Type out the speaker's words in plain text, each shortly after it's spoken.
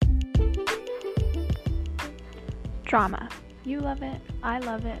Drama. You love it, I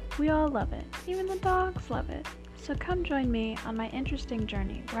love it, we all love it, even the dogs love it. So come join me on my interesting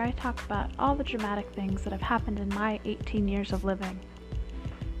journey where I talk about all the dramatic things that have happened in my 18 years of living.